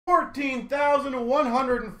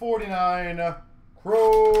14,149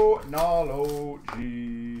 Chronology.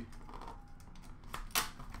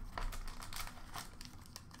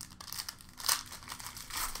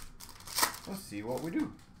 Let's see what we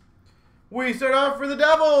do. We start off for the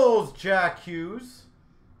Devils, Jack Hughes.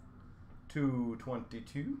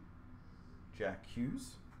 222, Jack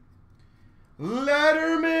Hughes.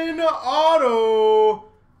 Letterman Auto,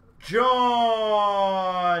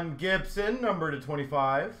 John Gibson, number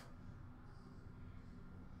 /25.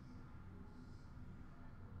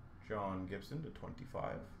 John Gibson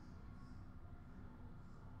 /25.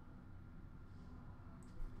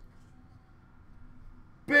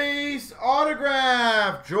 Base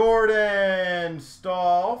autograph, Jordan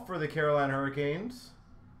Staal for the Carolina Hurricanes.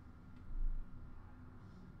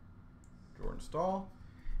 Jordan Staal.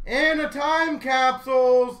 And a time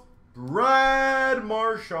capsules, Brad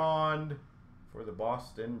Marchand for the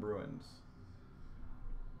Boston Bruins.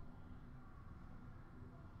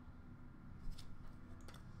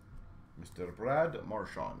 Mr. Brad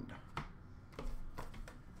Marchand.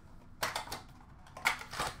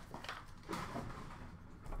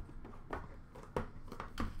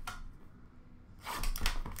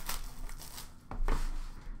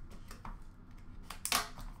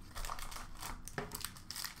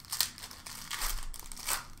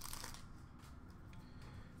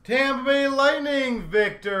 Tampa Bay Lightning,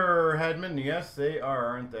 Victor Hedman. Yes, they are,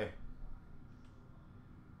 aren't they?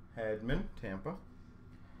 Hedman, Tampa.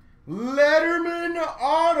 Letterman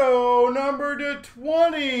Auto, number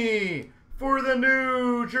 /20 for the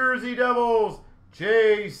New Jersey Devils,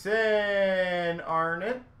 Jason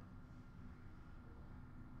Arnott.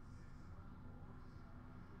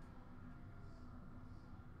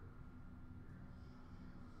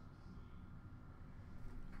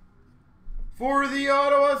 For the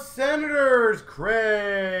Ottawa Senators,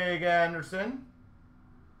 Craig Anderson.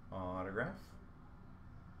 Autograph.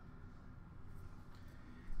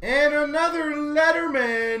 And another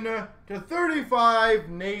Letterman /35,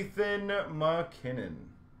 Nathan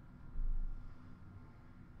MacKinnon.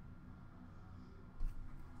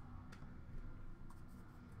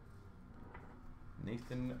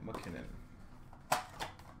 Nathan MacKinnon.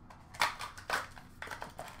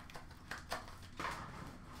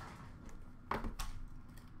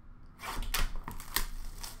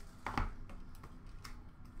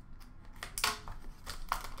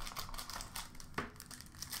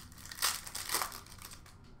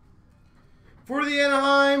 For the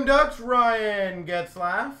Anaheim Ducks, Ryan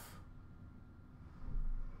Getzlaf.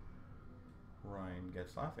 Ryan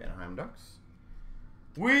Getzlaf, Anaheim Ducks.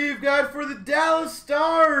 We've got for the Dallas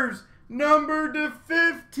Stars, number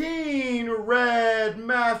 /15, red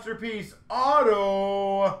masterpiece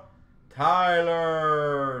auto,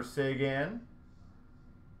 Tyler Seguin.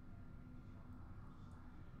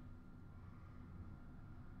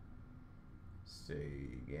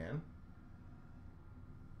 Seguin.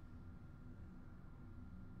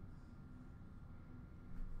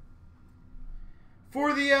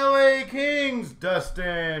 For the LA Kings,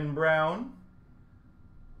 Dustin Brown.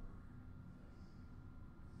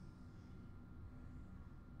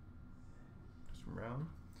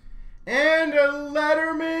 And a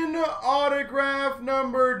Letterman autograph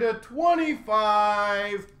number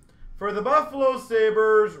 /25 for the Buffalo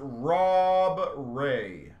Sabres, Rob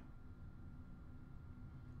Ray.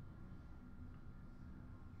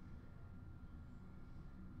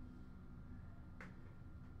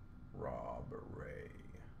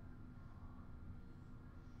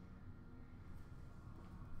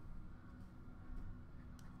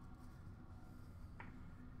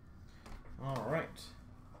 All right.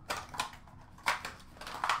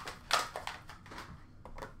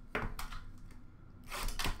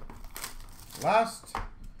 Last,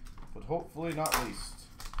 but hopefully not least.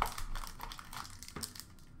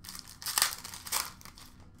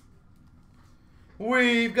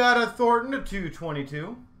 We've got a Thornton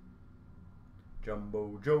 /222.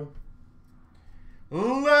 Jumbo Joe.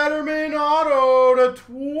 Letterman Auto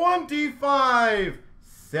 /25.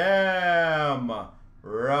 Sam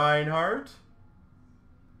Reinhart.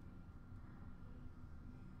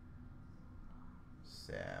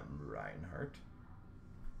 Sam Reinhart.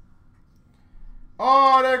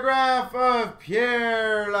 Autograph of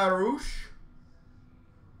Pierre LaRouche.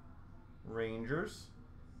 Rangers.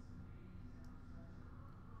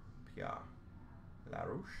 Pierre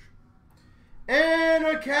LaRouche. And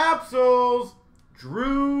a capsules,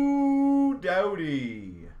 Drew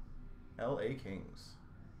Doughty. LA Kings.